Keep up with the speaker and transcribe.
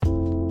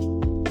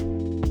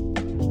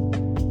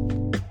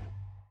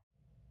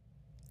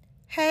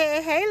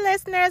Hey,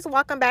 listeners,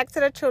 welcome back to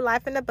the True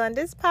Life in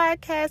Abundance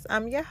podcast.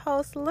 I'm your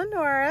host,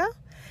 Lenora,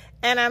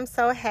 and I'm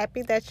so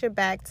happy that you're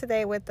back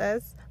today with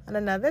us on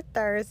another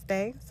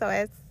Thursday. So,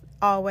 as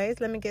always,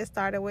 let me get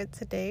started with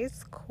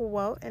today's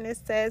quote, and it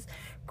says,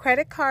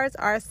 "Credit cards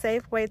are a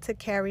safe way to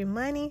carry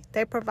money.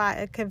 They provide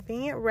a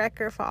convenient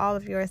record for all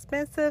of your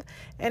expenses,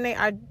 and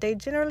they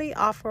generally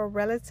offer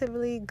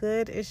relatively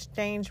good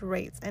exchange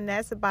rates." And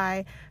that's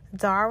by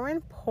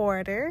Darwin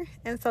Porter.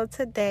 And so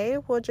today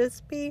we'll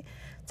just be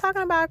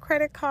talking about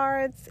credit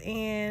cards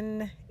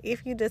and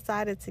if you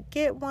decided to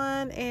get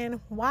one,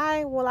 and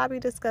why will I be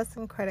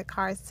discussing credit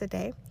cards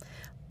today.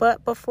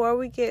 But before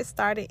we get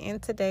started in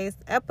today's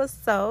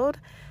episode,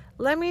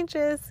 let me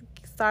just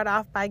start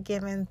off by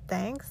giving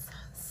thanks.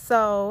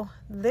 So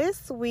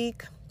this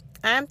week,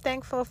 I'm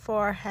thankful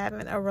for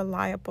having a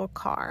reliable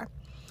car.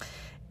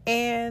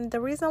 And the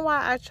reason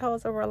why I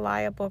chose a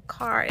reliable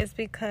car is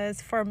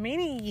because for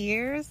many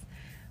years,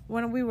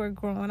 when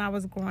I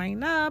was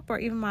growing up, or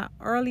even my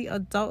early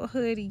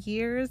adulthood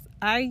years,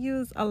 I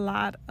used a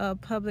lot of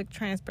public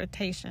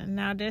transportation.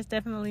 Now, there's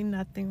definitely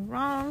nothing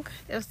wrong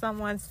if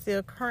someone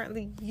still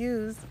currently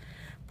uses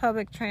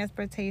public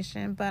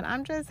transportation, but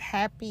I'm just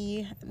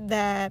happy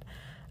that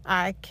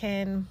I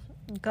can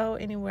go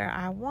anywhere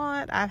I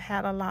want. I've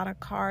had a lot of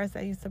cars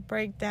that used to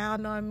break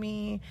down on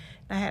me.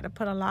 I had to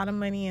put a lot of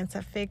money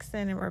into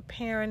fixing and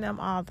repairing them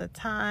all the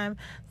time.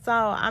 So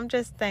I'm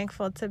just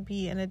thankful to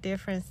be in a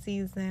different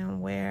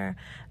season where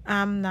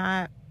I'm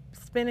not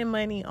spending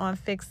money on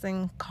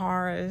fixing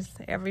cars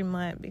every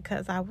month,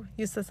 because I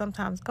used to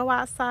sometimes go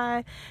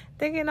outside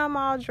thinking I'm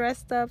all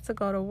dressed up to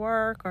go to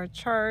work or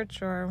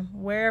church or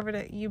wherever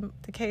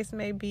the case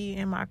may be,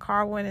 and my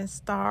car wouldn't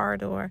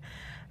start, or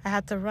I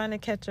had to run to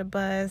catch a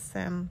bus.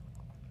 And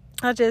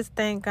I just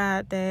thank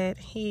God that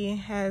He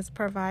has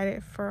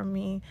provided for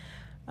me,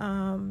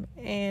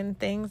 and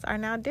things are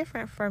now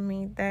different for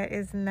me. That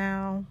is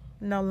now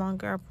no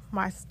longer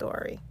my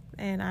story,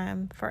 and I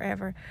am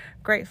forever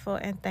grateful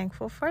and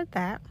thankful for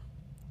that.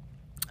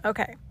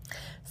 Okay,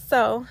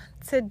 so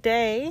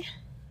today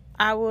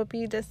I will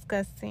be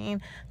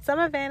discussing some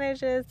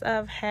advantages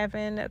of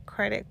having a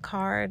credit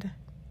cards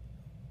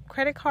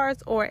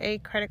or a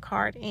credit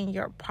card in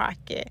your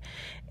pocket.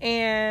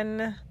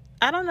 And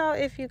I don't know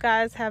if you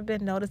guys have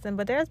been noticing,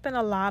 but there's been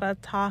a lot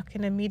of talk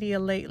in the media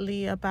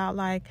lately about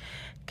like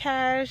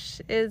cash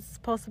is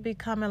supposed to be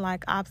becoming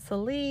like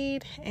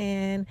obsolete,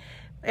 and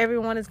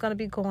everyone is going to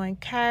be going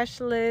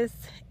cashless.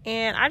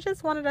 And I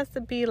just wanted us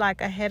to be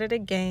like ahead of the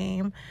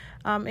game,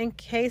 in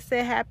case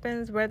it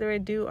happens, whether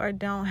it do or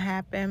don't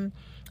happen.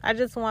 I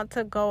just want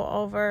to go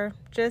over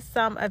just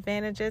some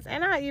advantages,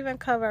 and I even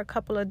cover a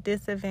couple of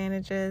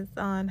disadvantages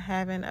on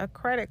having a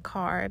credit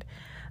card.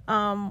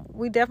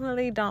 We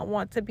definitely don't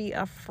want to be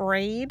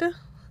afraid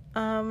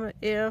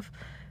if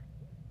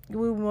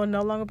we will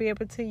no longer be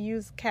able to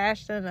use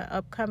cash in the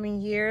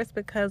upcoming years,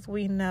 because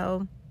we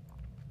know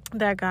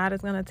that God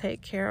is going to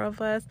take care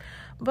of us.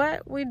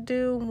 But we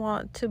do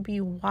want to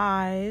be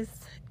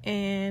wise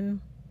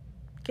and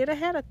get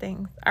ahead of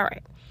things. All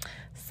right.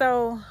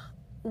 So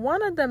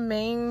one of the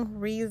main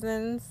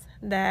reasons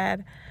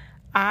that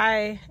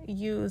I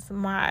use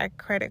my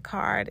credit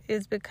card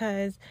is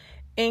because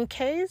in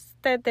case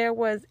that there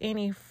was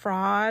any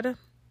fraud,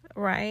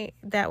 right,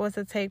 that was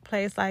to take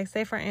place, like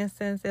say for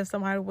instance, if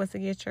somebody was to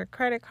get your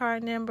credit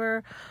card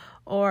number,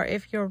 or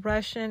if you're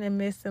rushing and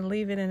miss and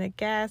leave it in a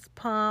gas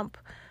pump,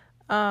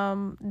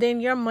 then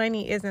your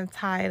money isn't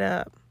tied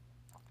up.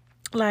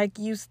 Like,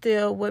 you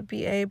still would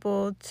be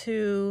able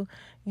to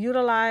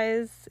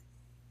utilize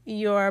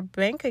your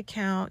bank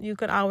account. You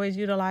could always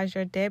utilize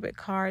your debit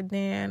card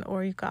then,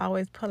 or you could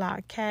always pull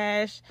out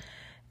cash,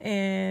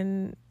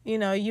 and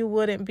you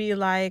wouldn't be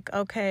like,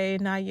 okay,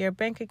 now your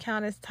bank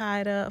account is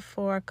tied up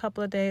for a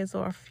couple of days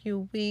or a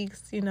few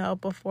weeks,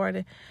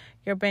 before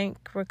your bank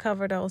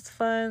recover those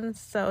funds.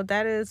 So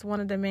that is one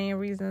of the main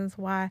reasons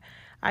why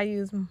I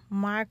use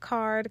my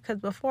card, because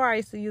before I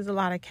used to use a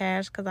lot of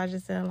cash because I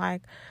just didn't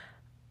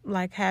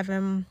like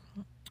having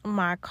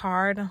my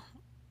card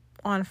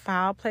on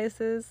file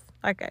places.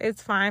 Like,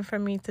 it's fine for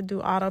me to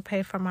do auto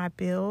pay for my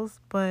bills,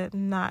 but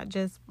not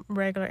just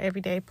regular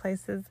everyday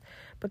places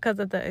because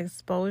of the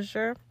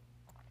exposure.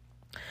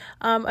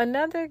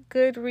 Another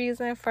good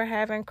reason for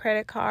having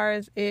credit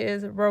cards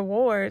is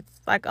rewards.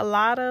 Like, a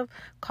lot of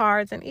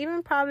cards, and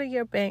even probably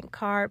your bank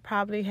card,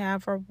 probably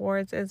have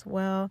rewards as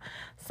well.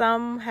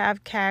 Some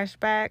have cash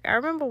back. I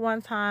remember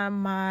one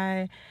time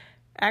my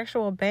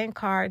actual bank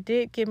card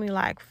did give me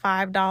like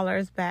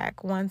 $5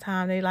 back. One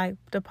time they like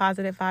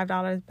deposited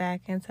 $5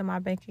 back into my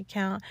bank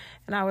account,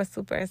 and I was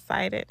super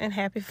excited and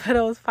happy for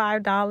those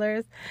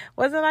 $5.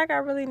 Wasn't like I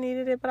really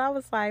needed it, but I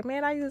was like,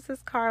 man, I use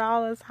this card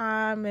all the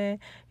time, and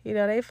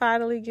they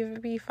finally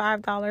give me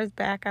 $5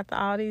 back after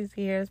all these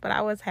years. But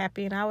I was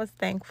happy and I was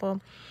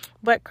thankful.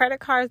 But credit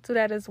cards do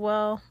that as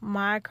well.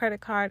 My credit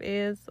card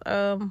is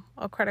a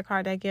credit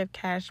card that gives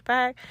cash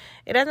back.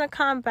 It doesn't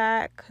come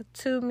back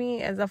to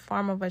me as a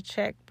form of a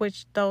check,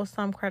 which though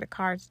some credit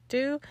cards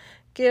do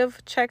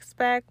give checks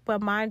back, but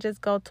mine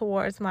just go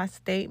towards my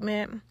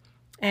statement.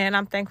 And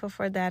I'm thankful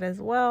for that as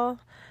well.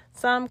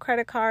 Some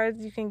credit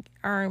cards, you can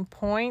earn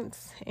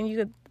points, and you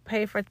could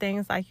pay for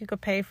things like you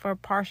could pay for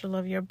partial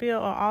of your bill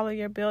or all of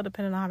your bill,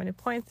 depending on how many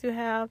points you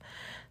have.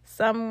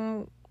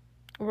 Some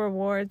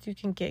rewards, you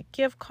can get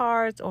gift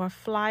cards or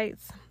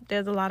flights.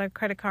 There's a lot of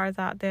credit cards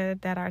out there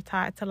that are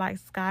tied to like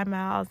Sky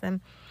Miles, and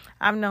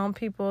I've known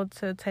people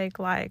to take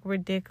like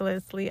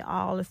ridiculously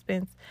all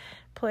expense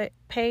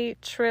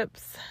paid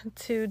trips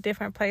to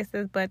different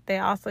places, but they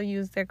also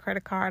use their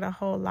credit card a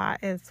whole lot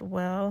as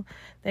well.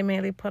 They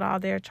mainly put all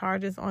their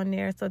charges on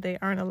there, so they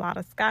earn a lot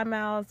of Sky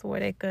Miles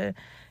where they could,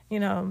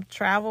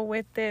 travel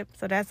with it.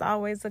 So that's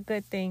always a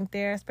good thing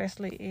there,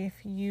 especially if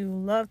you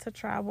love to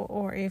travel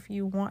or if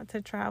you want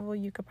to travel.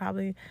 You could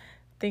probably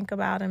think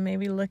about and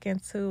maybe look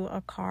into a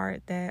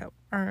card that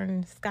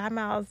earns Sky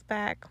Miles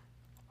back,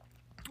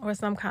 or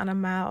some kind of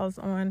miles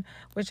on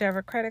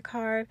whichever credit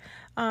card.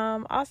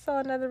 Also,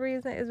 another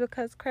reason is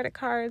because credit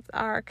cards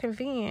are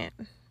convenient.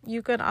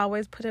 You can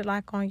always put it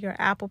like on your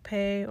Apple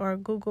Pay or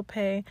Google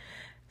Pay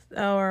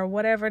or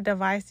whatever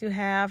device you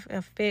have,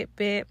 a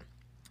Fitbit.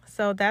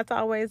 So that's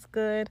always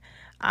good.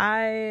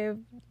 I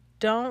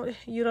don't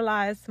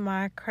utilize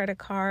my credit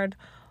card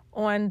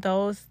on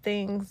those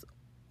things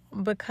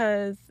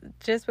because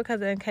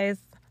in case,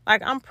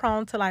 like, I'm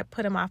prone to like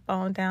putting my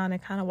phone down and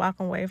kind of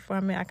walking away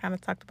from it. I kind of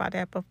talked about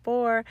that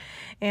before,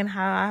 and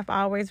how I've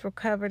always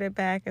recovered it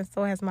back, and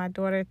so has my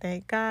daughter,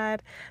 thank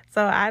God.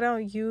 So I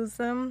don't use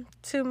them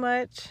too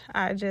much.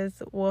 I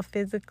just will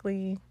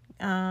physically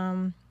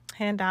hand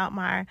out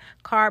my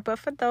card. But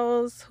for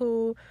those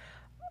who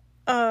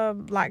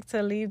like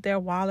to leave their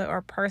wallet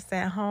or purse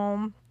at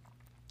home,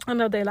 I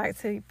know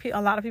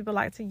a lot of people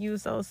like to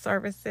use those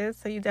services,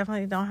 so you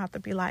definitely don't have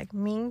to be like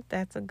me.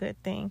 That's a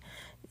good thing.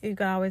 You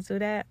can always do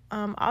that.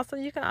 Also,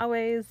 you can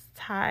always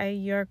tie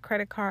your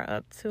credit card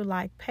up to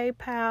like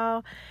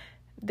PayPal.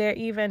 There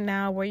even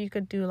now where you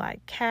could do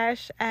like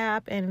Cash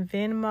App and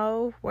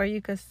Venmo, where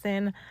you could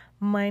send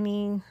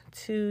money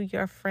to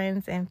your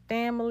friends and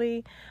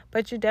family.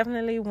 But you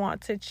definitely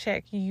want to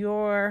check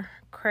your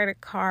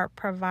credit card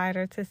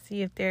provider to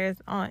see if there's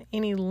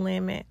any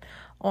limit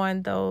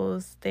on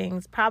those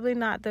things. Probably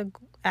not the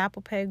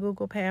Apple Pay,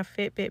 Google Pay, or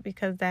Fitbit,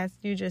 because that's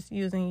you just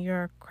using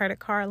your credit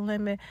card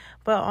limit.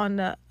 But on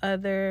the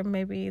other,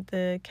 maybe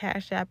the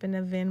Cash App and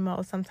the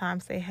Venmo,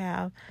 sometimes they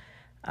have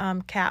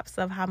caps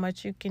of how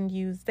much you can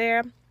use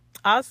there.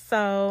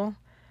 Also,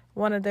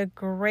 one of the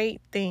great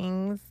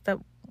things,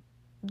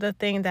 the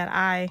thing that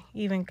I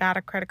even got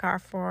a credit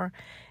card for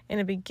in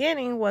the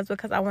beginning, was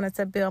because I wanted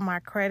to build my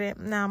credit.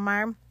 Now,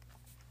 my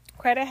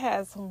credit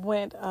has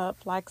went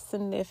up like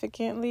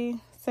significantly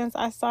since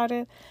I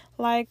started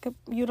like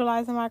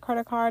utilizing my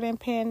credit card and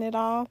paying it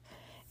off,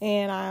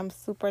 and I'm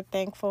super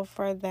thankful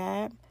for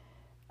that.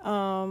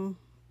 And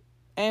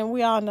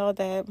we all know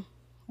that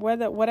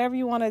whatever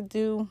you want to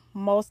do,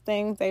 most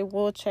things, they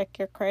will check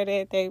your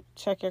credit. They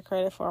check your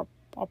credit for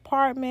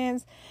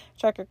apartments,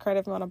 check your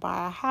credit if you want to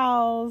buy a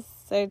house,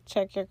 they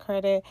check your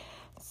credit.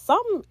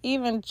 Some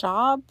even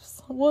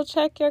jobs will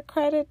check your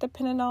credit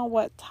depending on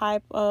what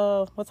type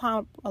of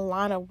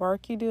line of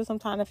work you do.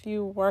 Sometimes if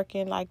you work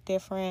in like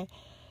different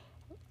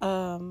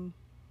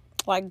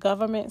like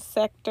government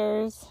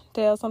sectors,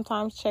 they'll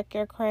sometimes check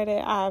your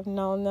credit. I've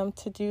known them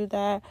to do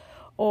that.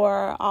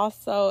 Or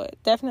also,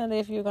 definitely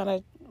if you're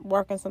going to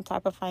work in some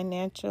type of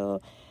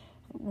financial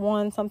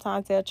one,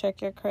 sometimes they'll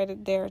check your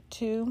credit there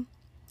too.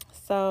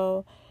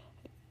 So,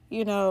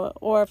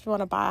 or if you want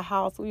to buy a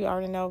house, we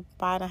already know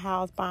buying a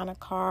house, buying a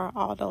car,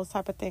 all those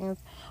type of things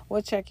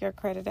will check your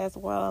credit as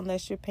well,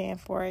 unless you're paying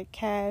for it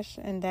cash.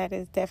 And that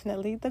is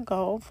definitely the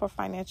goal for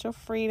financial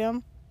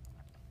freedom.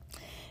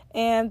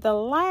 And the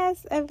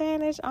last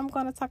advantage I'm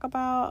going to talk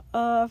about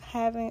of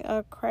having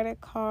a credit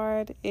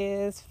card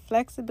is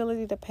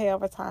flexibility to pay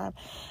over time.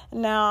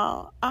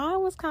 Now, I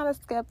was kind of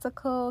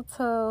skeptical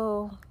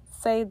to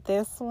say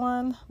this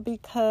one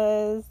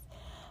because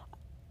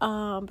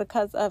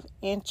of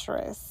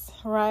interest,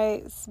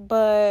 right?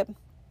 But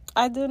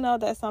I do know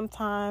that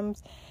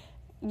sometimes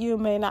you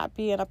may not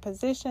be in a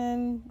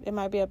position, it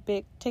might be a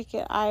big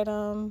ticket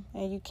item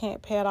and you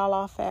can't pay it all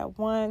off at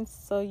once,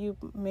 so you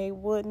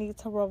would need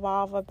to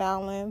revolve a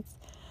balance,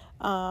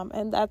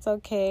 and that's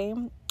okay.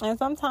 And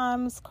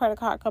sometimes credit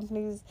card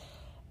companies,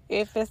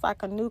 if it's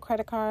like a new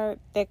credit card,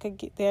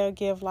 they'll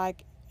give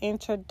like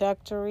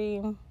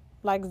introductory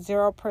like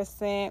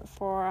 0%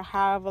 for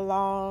however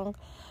long,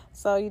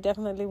 so you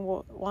definitely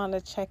want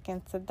to check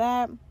into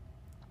that.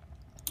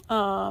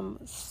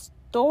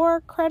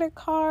 Store credit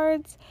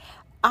cards,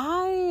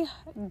 I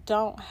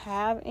don't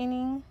have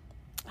any.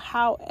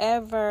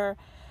 However,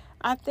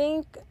 I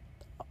think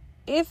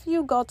if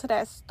you go to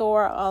that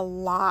store a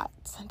lot,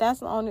 that's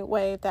the only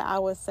way that I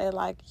would say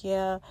like,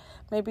 yeah,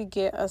 maybe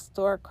get a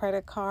store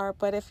credit card.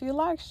 But if you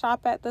like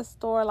shop at the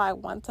store like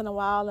once in a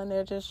while and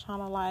they're just trying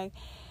to like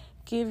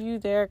give you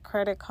their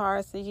credit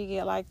card so you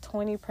get like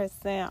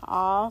 20%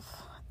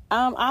 off,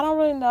 I don't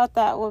really know if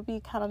that would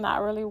be kind of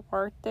not really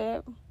worth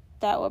it.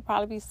 That would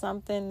probably be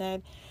something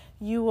that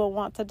you will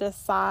want to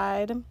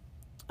decide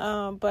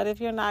But if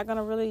you're not going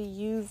to really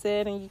use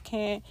it and you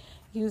can't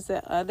use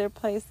it other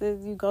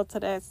places, you go to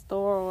that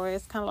store, or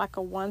it's kind of like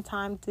a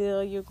one-time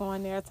deal. You're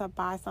going there to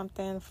buy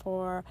something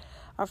for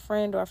a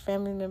friend or a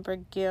family member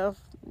gift.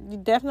 You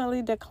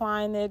definitely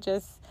decline it.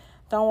 Just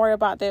don't worry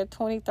about their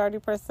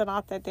 20-30%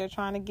 off that they're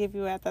trying to give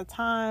you at the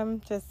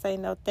time. Just say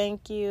no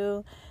thank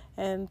you,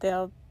 and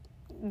they'll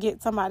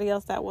get somebody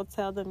else that will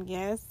tell them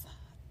yes.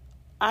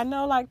 I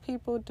know like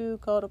people do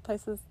go to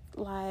places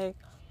like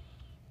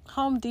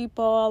Home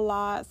Depot a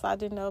lot, so I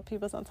do know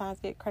people sometimes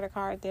get credit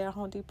card there,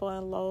 Home Depot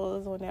and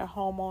Lowe's, when they're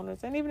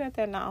homeowners. And even if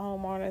they're not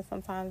homeowners,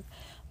 sometimes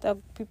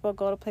people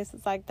go to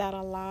places like that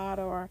a lot,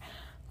 or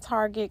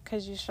Target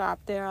because you shop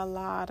there a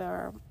lot,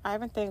 or I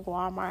even think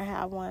Walmart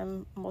have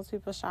one. Most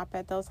people shop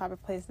at those type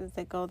of places.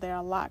 They go there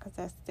a lot because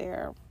that's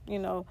their,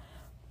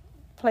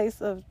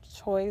 place of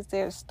choice,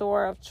 their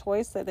store of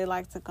choice that they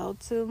like to go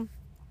to.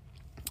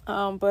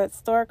 But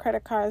store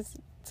credit cards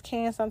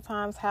can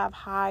sometimes have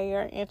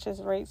higher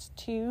interest rates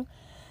too,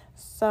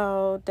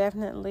 so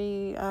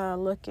definitely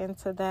look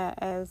into that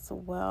as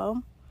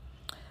well.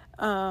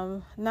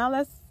 Now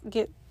let's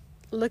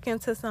look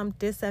into some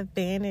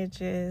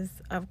disadvantages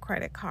of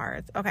credit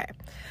cards. Okay,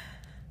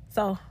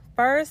 so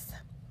first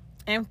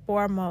and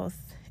foremost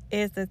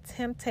is the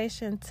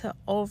temptation to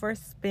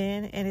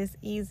overspend, and it's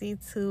easy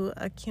to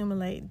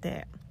accumulate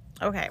debt.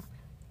 Okay,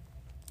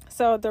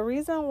 so the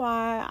reason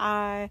why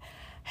I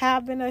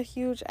have been a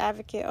huge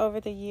advocate over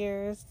the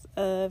years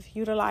of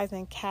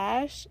utilizing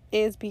cash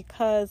is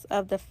because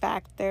of the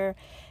factor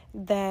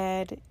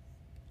that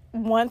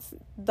once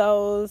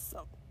those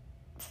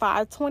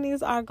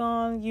 520s are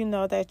gone, you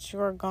know that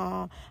you're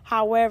gone.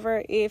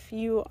 However, if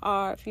you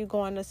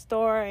go in the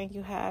store and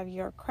you have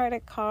your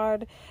credit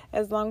card,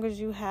 as long as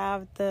you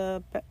have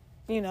the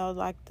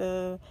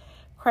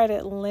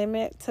credit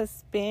limit to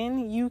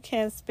spend, you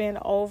can spend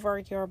over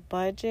your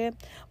budget.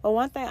 But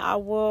one thing I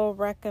will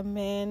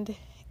recommend,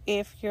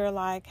 if you're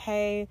like,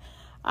 hey,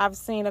 I've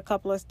seen a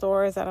couple of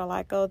stores that are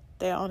like, oh,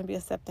 they'll only be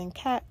accepting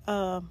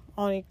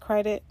only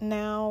credit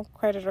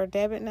or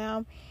debit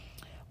now.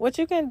 What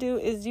you can do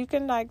is you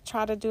can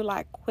try to do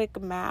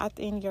quick math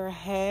in your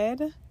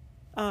head.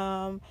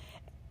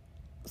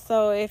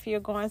 So if you're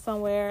going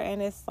somewhere and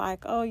it's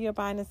like, oh, you're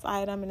buying this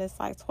item and it's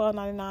like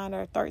 $12.99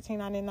 or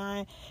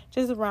 $13.99,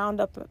 just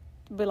round up,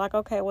 be like,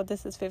 okay, well,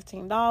 this is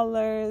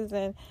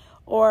 $15,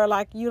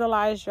 or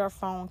utilize your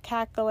phone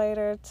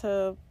calculator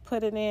to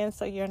put it in,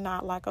 so you're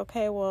not like,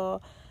 okay,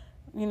 well,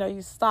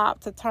 you stop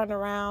to turn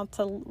around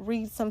to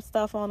read some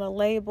stuff on a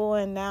label,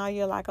 and now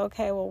you're like,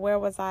 okay, well, where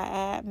was I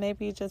at?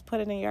 Maybe you just put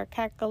it in your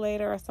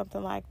calculator or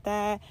something like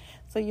that,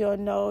 so you'll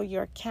know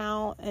your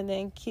count, and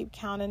then keep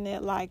counting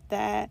it like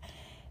that.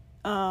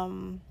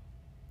 And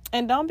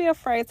don't be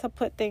afraid to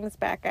put things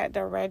back at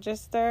the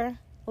register.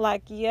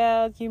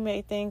 You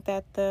may think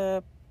that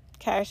the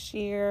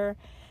cashier,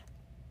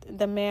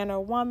 the man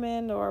or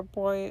woman or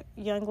boy,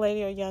 young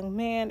lady or young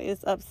man,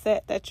 is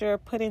upset that you're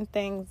putting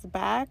things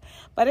back,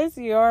 but it's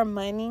your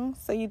money,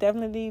 so you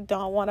definitely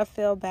don't want to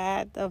feel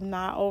bad of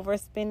not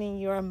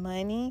overspending your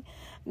money.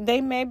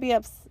 They may be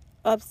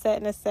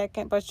upset in a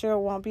second, but you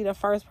won't be the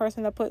first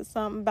person to put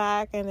something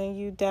back, and then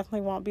you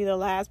definitely won't be the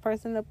last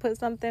person to put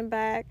something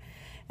back,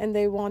 and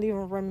they won't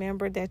even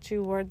remember that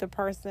you were the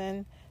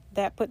person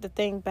that put the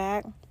thing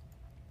back.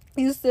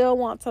 You still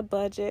want to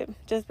budget.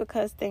 Just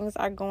because things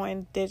are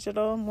going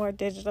more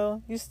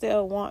digital, you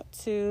still want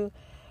to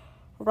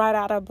write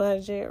out a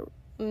budget,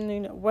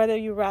 whether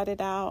you write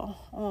it out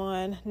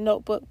on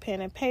notebook,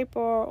 pen, and paper,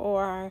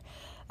 or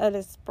an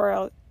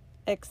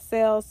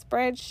Excel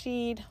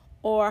spreadsheet,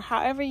 or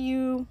however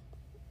you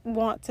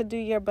want to do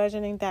your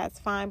budgeting, that's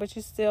fine. But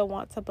you still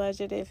want to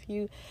budget. If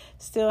you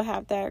still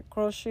have that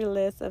grocery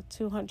list of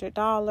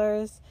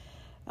 $200,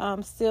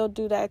 still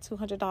do that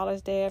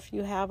 $200 there. If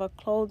you have a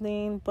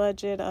clothing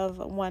budget of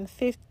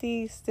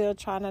 $150, still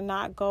trying to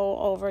not go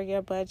over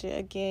your budget.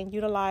 Again,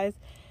 utilize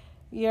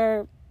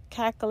your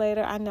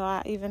calculator. I know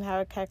I even have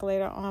a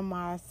calculator on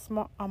my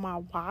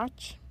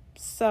watch,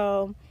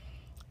 so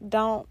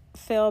don't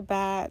feel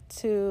bad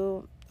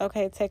to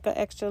take an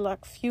extra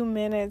few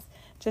minutes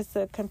just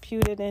to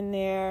compute it in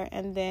there,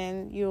 and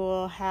then you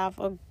will have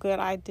a good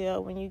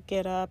idea when you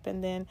get up,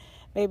 and then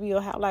maybe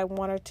you'll have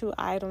one or two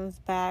items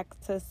back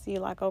to see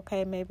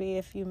maybe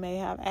if you may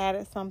have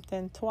added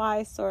something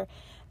twice or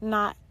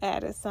not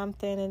added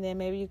something, and then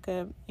maybe you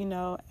could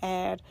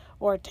add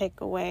or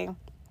take away,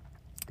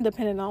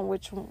 depending on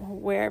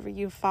wherever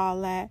you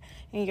fall at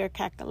in your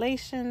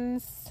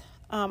calculations.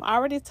 I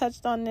already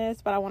touched on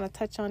this, but I want to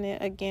touch on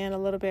it again a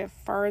little bit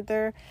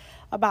further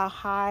about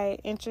high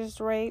interest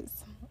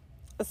rates.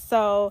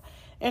 So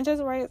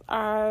interest rates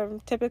are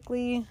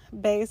typically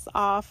based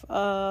off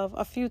of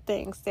a few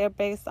things. They're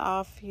based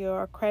off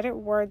your credit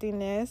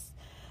worthiness,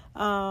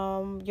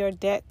 your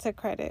debt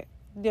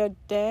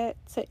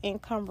to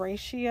income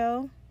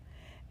ratio.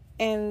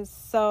 And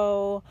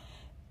so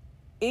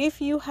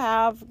if you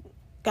have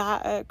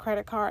got a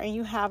credit card and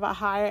you have a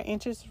higher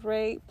interest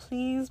rate,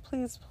 please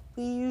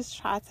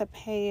try to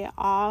pay it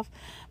off,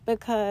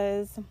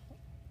 because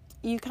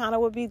you kind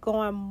of would be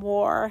going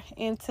more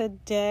into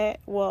debt.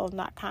 Well,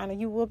 not kind of.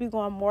 You will be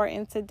going more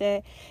into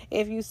debt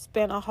if you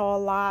spend a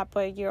whole lot,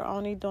 but you're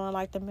only doing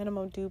like the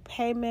minimum due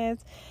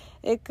payments.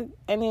 It could,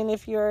 and then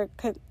if you're,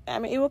 I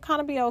mean, it would kind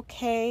of be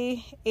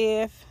okay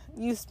if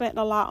you spent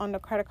a lot on the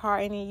credit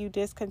card and then you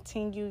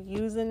discontinue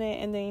using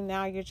it and then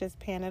now you're just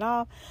paying it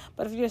off.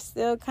 But if you're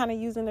still kind of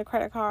using the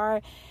credit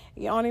card,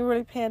 you're only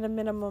really paying the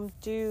minimum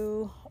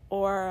due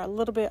or a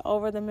little bit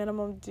over the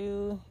minimum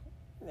due.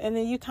 And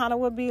then you kind of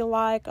would be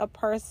like a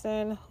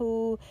person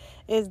who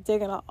is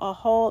digging a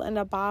hole in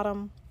the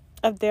bottom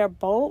of their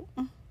boat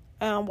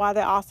while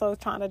they're also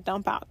trying to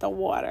dump out the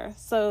water.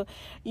 So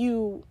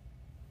you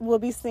will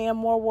be seeing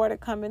more water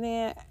coming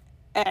in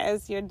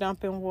as you're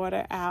dumping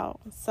water out.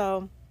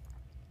 So,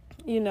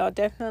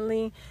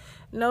 definitely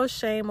no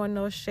shame or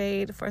no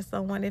shade for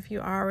someone if you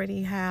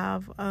already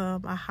have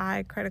a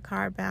high credit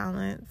card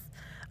balance,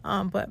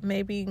 but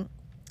maybe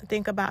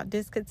think about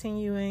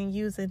discontinuing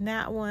using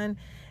that one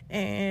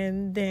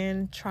and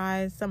then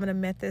try some of the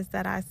methods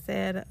that I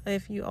said.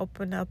 If you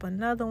open up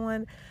another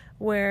one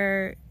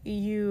where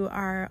you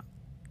are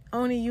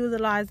only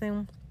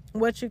utilizing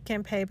what you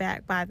can pay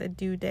back by the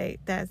due date,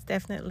 that's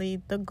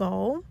definitely the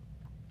goal.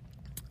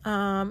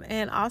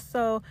 And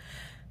also,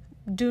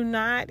 do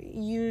not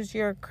use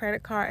your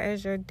credit card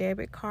as your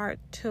debit card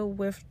to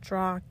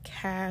withdraw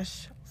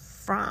cash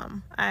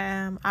from.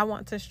 I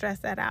want to stress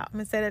that out. I'm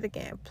going to say that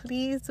again.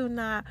 Please do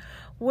not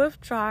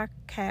withdraw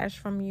cash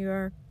from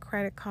your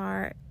credit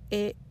card.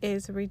 It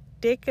is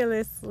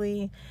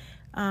ridiculously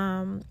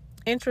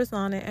interest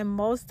on it, and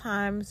most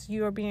times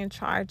you are being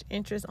charged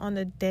interest on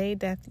the day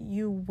that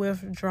you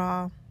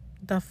withdraw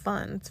the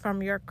funds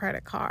from your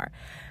credit card.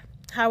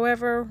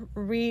 However,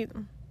 read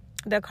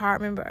the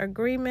card member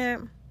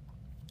agreement.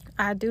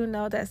 I do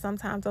know that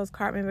sometimes those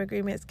card member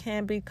agreements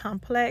can be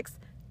complex.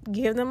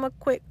 Give them a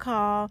quick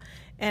call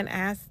and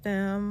ask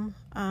them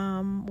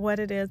what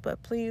it is,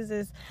 but please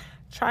just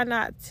try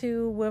not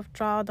to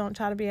withdraw. Don't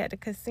try to be at the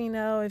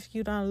casino if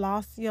you done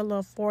lost your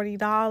little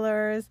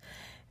 $40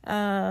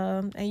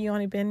 and you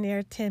only been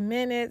there 10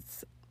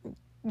 minutes.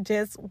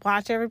 Just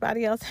watch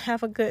everybody else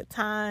have a good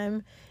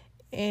time,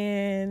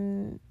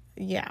 and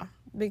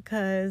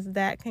because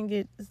that can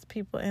get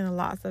people in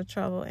lots of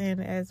trouble. And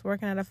as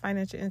working at a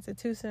financial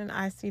institution,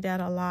 I see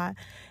that a lot.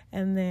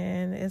 And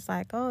then it's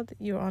like, oh,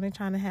 you're only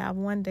trying to have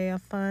one day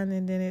of fun,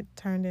 and then it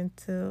turned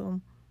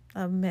into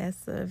a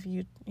mess of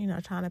you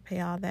trying to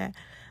pay all that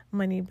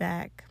money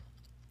back.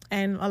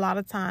 And a lot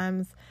of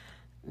times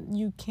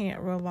you can't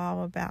revolve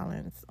a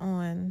balance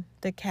on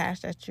the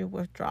cash that you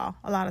withdraw.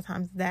 A lot of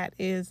times that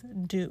is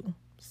due.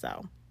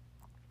 So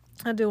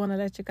I do want to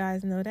let you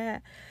guys know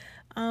that.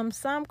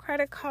 Some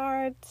credit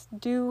cards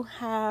do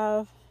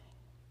have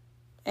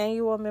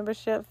annual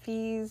membership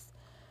fees.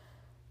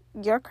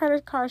 Your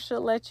credit card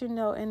should let you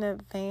know in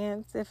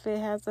advance if it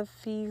has a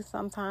fee.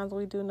 Sometimes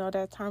we do know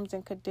that terms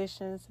and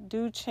conditions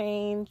do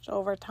change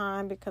over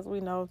time because we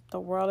know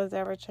the world is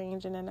ever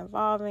changing and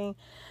evolving.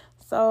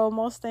 So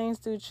most things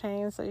do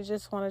change. So you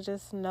just want to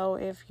just know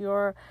if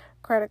your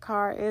credit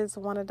card is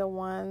one of the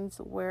ones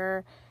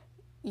where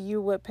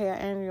you would pay an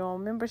annual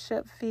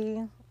membership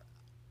fee.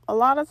 A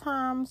lot of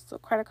times, the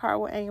credit card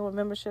with annual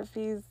membership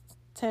fees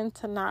tend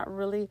to not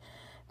really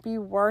be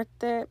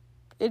worth it.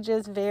 It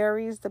just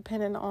varies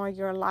depending on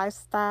your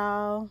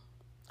lifestyle.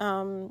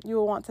 You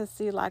will want to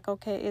see like,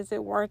 okay, is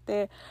it worth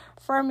it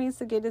for me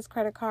to get this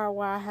credit card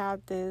where I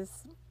have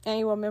this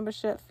annual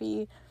membership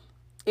fee?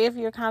 If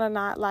you're kind of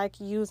not like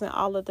using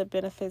all of the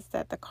benefits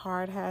that the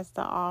card has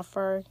to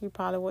offer, you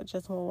probably would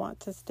just want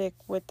to stick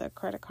with the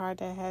credit card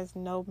that has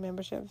no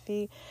membership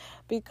fee,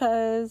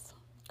 because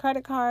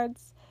credit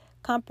cards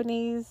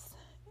companies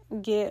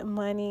get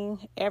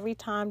money every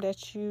time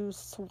that you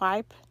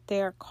swipe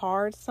their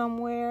card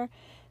somewhere.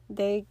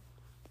 They,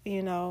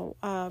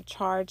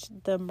 charge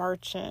the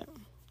merchant.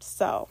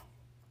 So,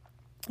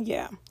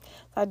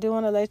 I do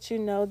want to let you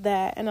know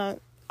that. And I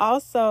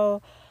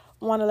also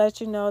want to let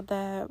you know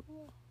that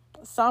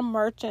some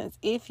merchants,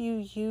 if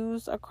you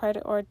use a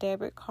credit or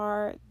debit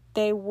card,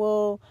 they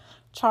will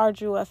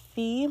charge you a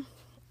fee,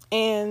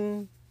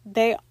 and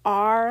they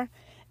are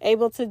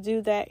able to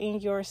do that in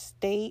your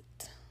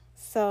state.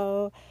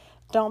 So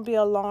don't be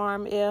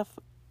alarmed if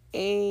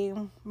a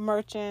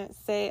merchant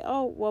say,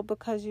 oh, well,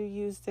 because you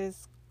use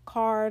this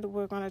card,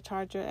 we're going to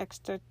charge you an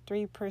extra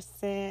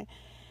 3%.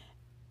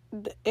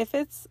 If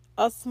it's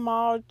a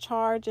small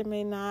charge, it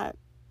may not,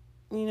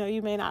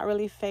 you may not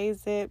really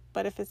phase it.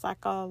 But if it's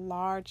like a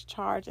large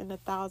charge in the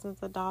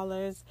thousands of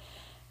dollars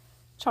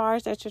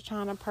charge that you're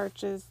trying to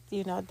purchase,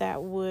 that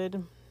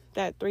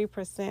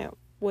 3%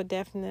 would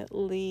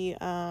definitely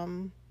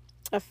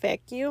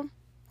affect you.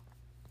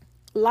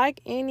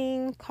 Like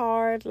any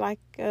card,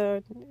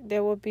 there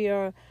will be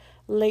a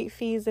late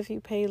fees if you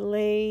pay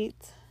late.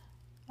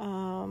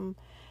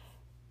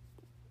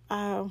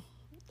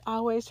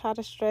 always try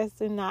to stress,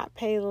 do not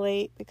pay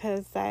late,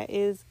 because that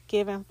is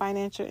giving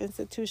financial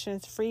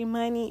institutions free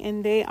money,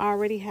 and they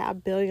already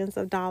have billions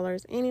of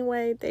dollars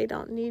anyway. They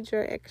don't need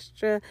your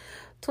extra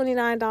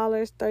 $29,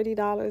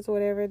 $30,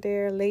 whatever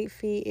their late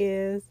fee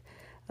is.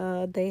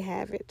 They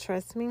have it,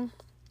 trust me.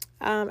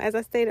 As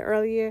I stated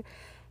earlier,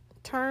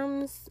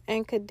 terms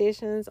and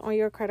conditions on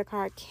your credit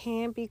card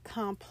can be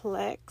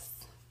complex,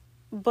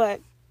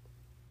 but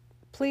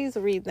please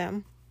read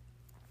them.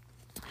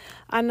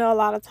 I know a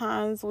lot of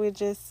times we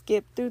just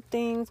skip through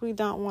things we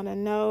don't want to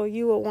know.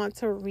 You will want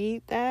to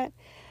read that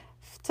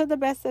to the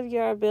best of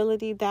your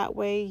ability. That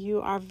way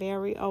you are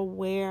very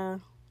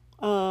aware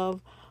of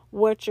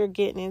what you're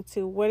getting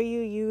into. What are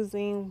you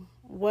using?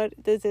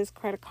 What does this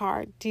credit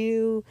card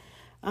do?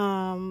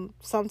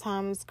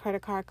 Sometimes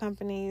credit card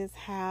companies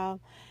have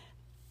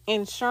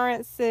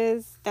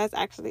insurances. That's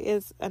actually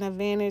is an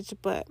advantage,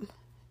 but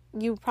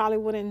you probably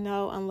wouldn't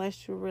know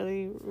unless you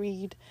really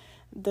read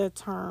the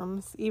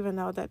terms, even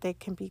though that they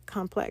can be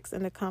complex,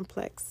 and the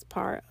complex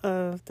part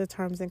of the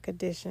terms and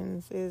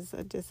conditions is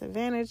a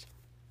disadvantage.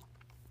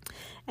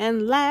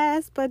 And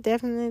last but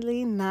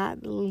definitely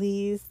not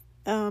least,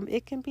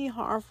 it can be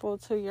harmful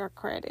to your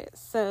credit.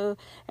 So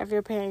if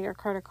you're paying your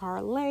credit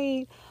card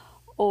late,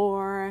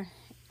 or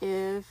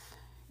if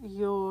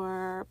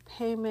your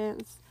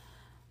payments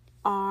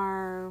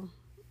are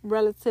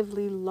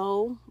relatively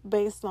low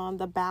based on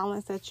the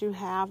balance that you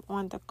have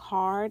on the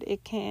card,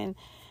 it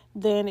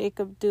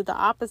could do the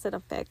opposite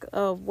effect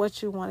of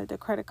what you wanted the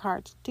credit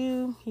card to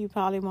do. You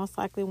probably most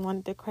likely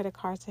wanted the credit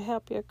card to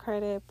help your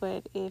credit,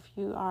 but if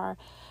you are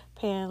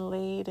paying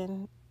late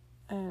and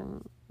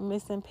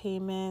missing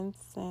payments,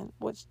 and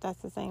which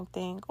that's the same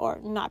thing, or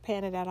not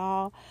paying it at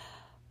all,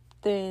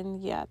 then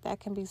yeah, that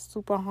can be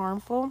super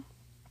harmful.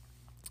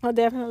 I'll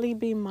definitely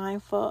be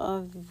mindful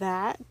of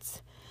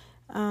that.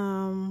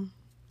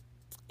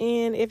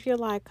 And if you're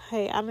like,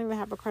 hey, I don't even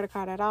have a credit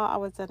card at all, I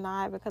was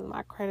denied because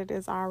my credit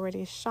is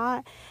already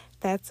shot,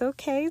 that's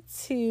okay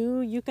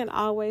too. You can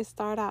always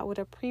start out with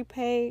a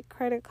prepaid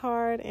credit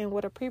card. And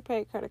what a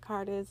prepaid credit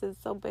card is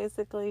so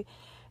basically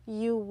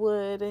you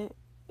would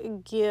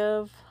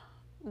give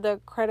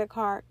the credit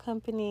card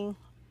company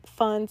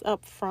funds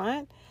up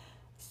front.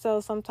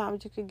 So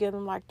sometimes you could give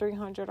them like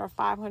 $300 or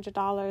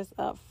 $500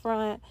 up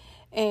front,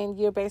 and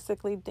you're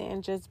basically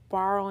then just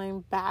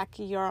borrowing back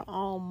your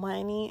own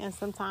money. And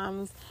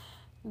sometimes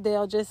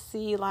they'll just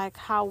see like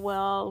how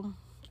well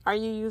are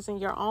you using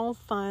your own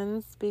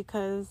funds,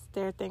 because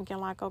they're thinking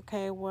like,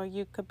 okay, well,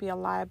 you could be a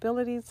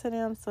liability to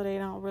them, so they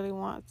don't really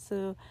want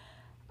to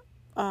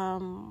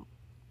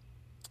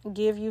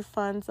give you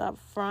funds up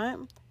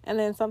front. And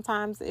then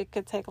sometimes it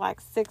could take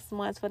like 6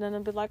 months for them to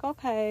be like,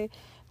 okay,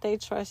 they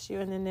trust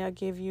you, and then they'll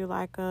give you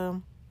like a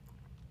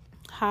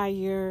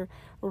higher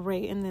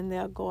rate, and then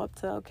they'll go up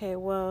to, okay,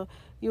 well,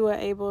 you were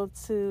able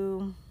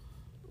to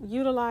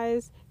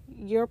utilize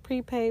your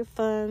prepaid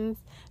funds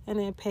and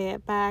then pay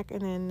it back,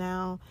 and then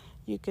now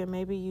you can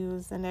maybe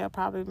use, and they'll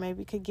probably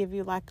maybe could give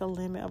you like a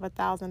limit of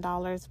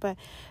 $1,000. But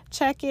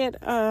check it.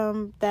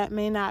 That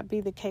may not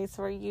be the case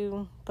for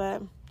you,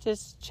 but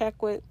just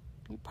check with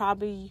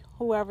probably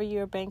whoever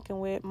you're banking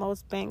with.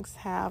 Most banks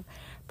have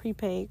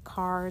prepaid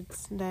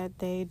cards that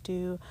they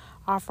do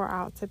offer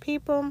out to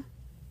people.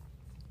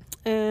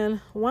 And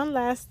one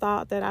last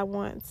thought that I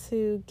want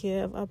to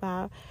give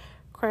about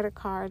credit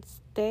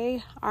cards: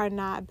 they are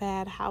not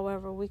bad.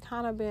 However, we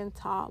kind of been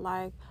taught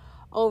like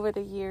over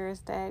the years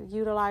that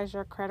utilize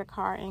your credit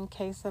card in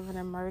case of an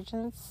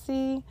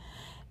emergency.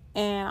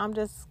 And I'm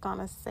just going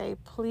to say,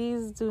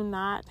 please do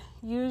not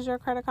use your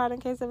credit card in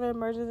case of an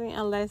emergency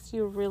unless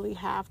you really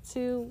have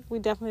to. We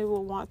definitely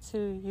will want to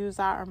use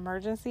our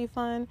emergency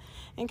fund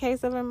in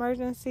case of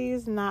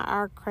emergencies, not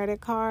our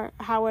credit card.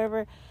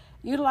 However,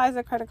 utilize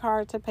a credit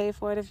card to pay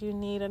for it if you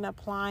need an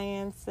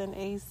appliance, an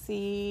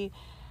AC,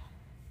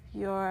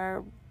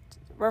 your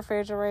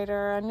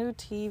refrigerator, a new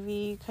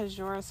TV because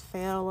yours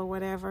fell or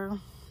whatever.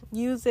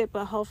 Use it,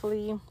 but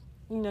hopefully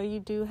you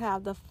do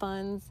have the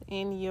funds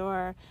in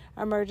your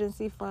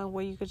emergency fund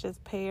where you could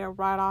just pay it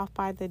right off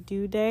by the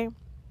due date.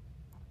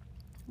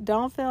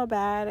 Don't feel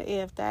bad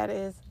if that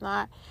is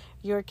not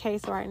your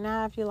case right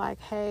now. If you're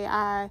like, hey,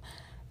 I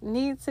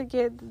need to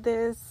get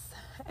this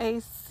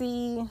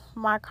AC,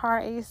 my car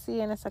AC,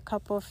 and it's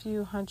a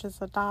few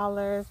hundreds of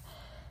dollars.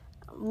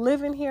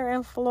 Living here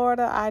in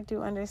Florida, I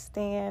do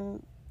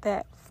understand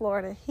that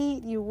Florida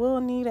heat, you will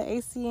need an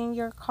AC in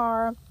your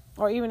car,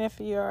 or even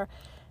if you're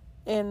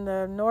in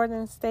the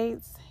northern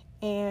states,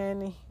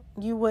 and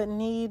you wouldn't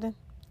need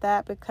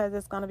that because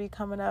it's going to be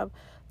coming up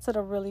to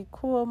the really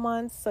cool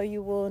months, so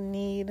you will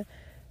need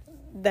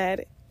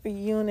that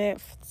unit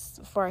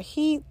for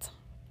heat.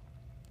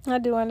 I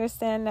do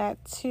understand that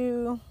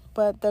too,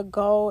 but the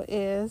goal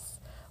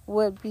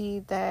would be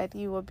that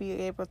you will be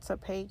able to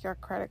pay your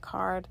credit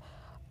card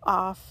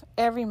off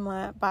every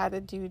month by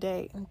the due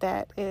date.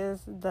 That is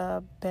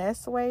the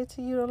best way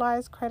to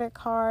utilize credit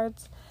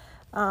cards.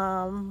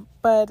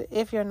 But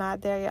if you're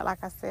not there yet,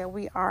 like I said,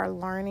 we are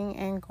learning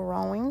and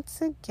growing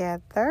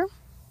together.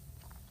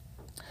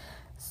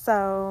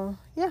 So,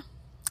 yeah.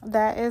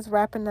 that is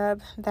wrapping up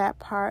that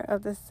part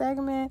of the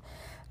segment.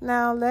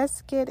 Now,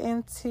 let's get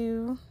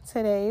into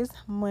today's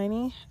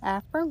money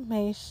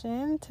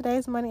affirmation.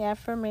 Today's money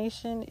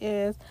affirmation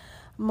is: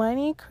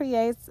 money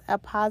creates a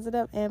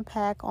positive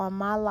impact on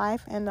my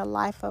life and the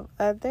life of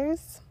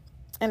others.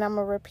 And I'm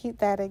going to repeat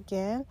that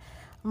again.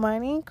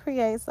 Money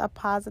creates a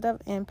positive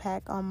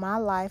impact on my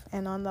life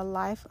and on the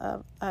life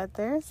of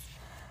others.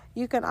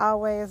 You can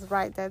always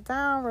write that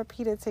down,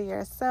 repeat it to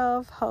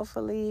yourself.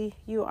 Hopefully,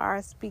 you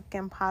are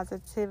speaking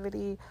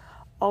positivity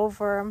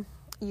over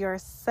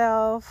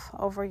yourself,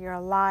 over your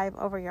life,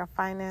 over your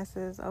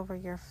finances, over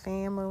your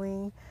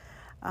family.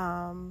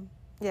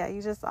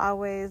 You just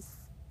always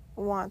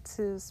want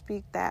to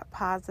speak that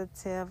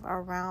positive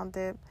around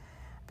it,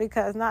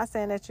 because not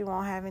saying that you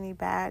won't have any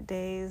bad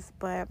days,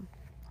 but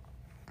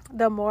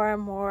the more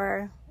and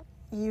more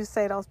you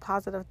say those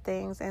positive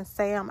things and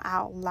say them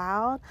out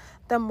loud,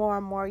 the more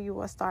and more you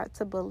will start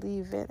to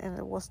believe it, and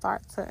it will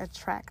start to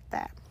attract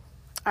that.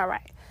 All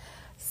right.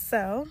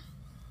 So,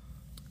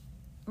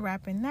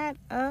 wrapping that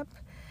up.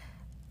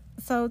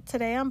 So,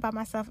 today I'm by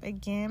myself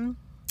again,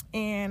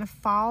 and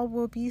fall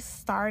will be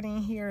starting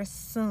here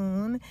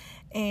soon.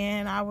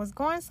 And I was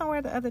going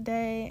somewhere the other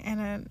day,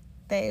 and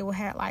they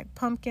had like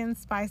pumpkin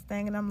spice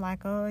thing, and I'm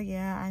like, oh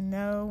yeah, I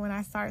know when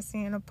I start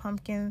seeing a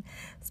pumpkin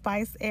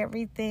spice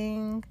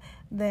everything,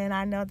 then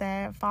I know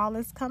that fall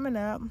is coming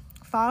up.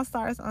 Fall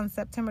starts on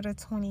September the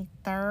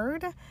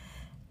 23rd,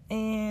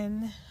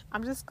 and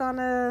I'm just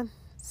gonna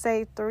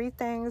say 3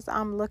 things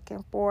I'm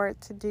looking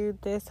forward to do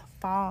this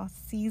fall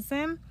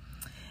season.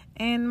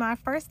 And my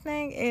first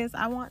thing is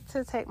I want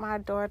to take my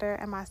daughter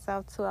and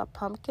myself to a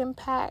pumpkin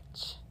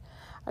patch.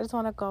 I just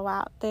want to go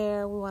out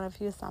there. We want to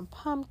view some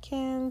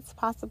pumpkins,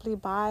 possibly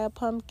buy a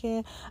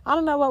pumpkin. I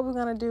don't know what we're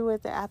going to do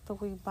with it after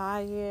we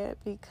buy it,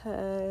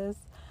 because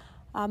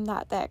I'm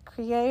not that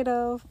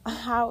creative.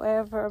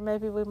 However,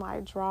 maybe we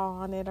might draw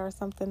on it or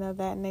something of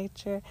that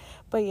nature.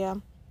 But yeah,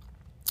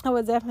 I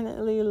would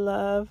definitely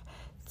love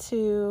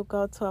to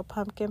go to a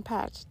pumpkin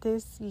patch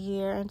this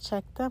year and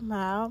check them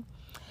out.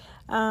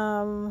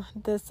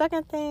 The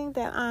second thing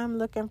that I'm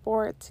looking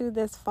forward to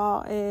this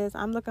fall is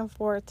I'm looking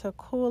forward to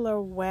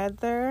cooler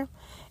weather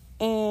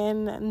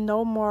and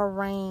no more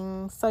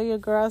rain. So your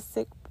girl's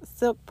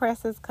silk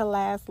presses could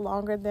last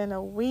longer than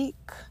a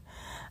week.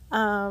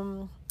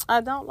 I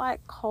don't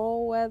like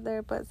cold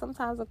weather, but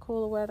sometimes a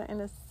cooler weather in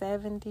the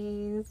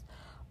 70s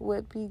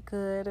would be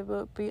good. It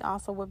would be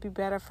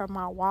better for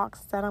my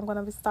walks that I'm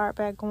going to start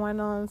back going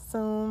on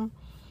soon.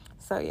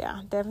 So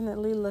yeah,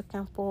 definitely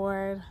looking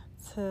forward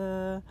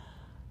to,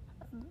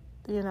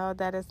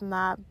 that it's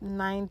not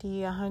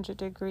 90, 100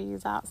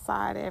 degrees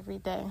outside every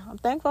day. I'm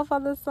thankful for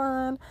the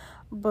sun,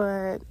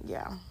 but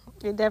yeah,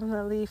 it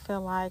definitely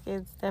feel like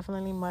it's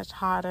definitely much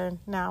hotter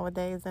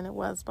nowadays than it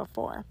was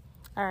before.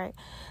 All right.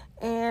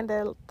 And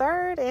the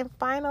third and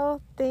final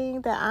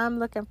thing that I'm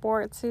looking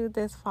forward to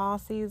this fall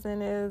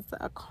season is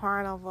a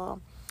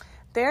carnival.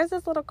 There's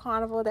this little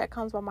carnival that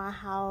comes by my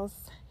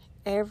house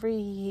every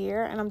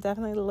year, and I'm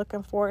definitely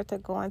looking forward to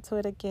going to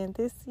it again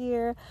this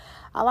year.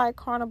 I like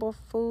carnival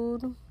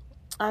food.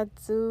 I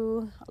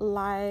do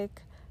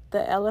like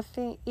the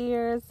elephant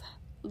ears.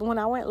 When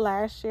I went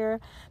last year,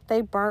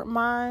 they burnt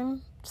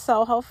mine.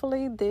 So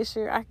hopefully this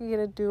year I can get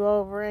a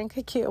do-over and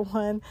could get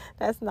one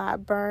that's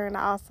not burned.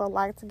 I also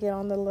like to get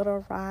on the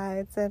little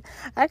rides. And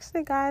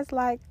actually, guys,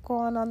 like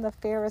going on the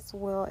Ferris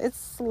wheel. It's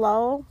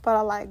slow, but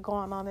I like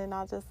going on it. And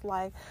I just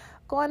like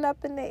going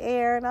up in the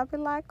air. And I'll be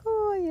like,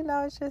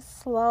 oh, it's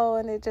just slow.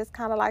 And it just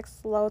kind of like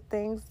slow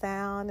things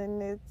down.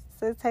 And it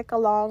take a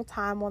long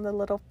time on the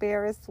little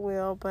Ferris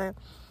wheel. But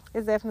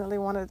it's definitely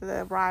one of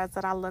the rides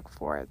that I look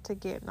forward to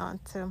getting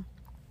onto.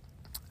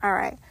 All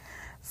right.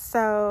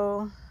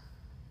 So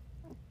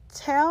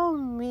tell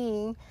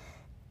me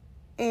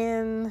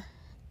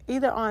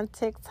either on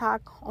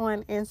TikTok or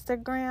on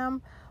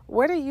Instagram,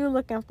 what are you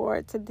looking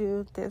forward to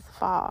do this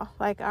fall?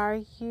 Like, are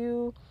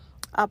you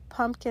a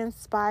pumpkin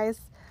spice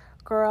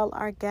girl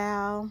or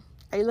gal?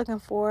 Are you looking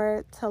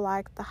forward to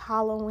like the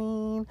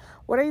Halloween?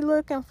 What are you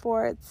looking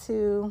forward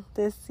to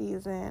this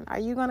season? Are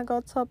you going to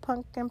go to a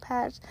pumpkin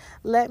patch?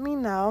 Let me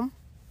know.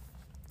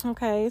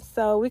 Okay,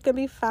 so we can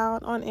be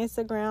found on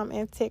Instagram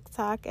and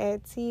TikTok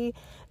at TLIA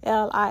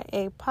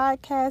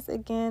Podcast.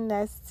 Again,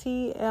 that's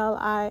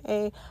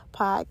TLIA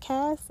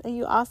Podcast. And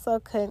you also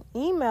can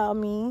email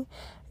me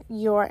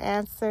your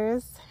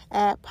answers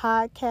at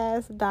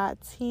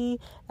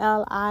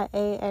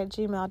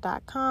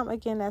podcast.tlia@gmail.com.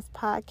 Again, that's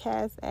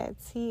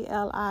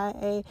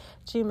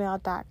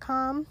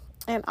podcast@tlia@gmail.com.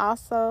 And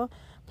also,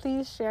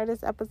 please share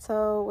this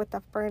episode with a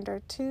friend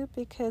or two,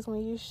 because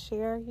when you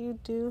share, you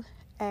do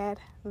add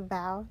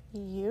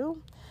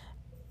value.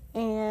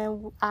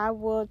 And I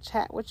will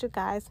chat with you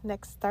guys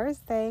next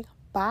Thursday.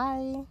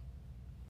 Bye.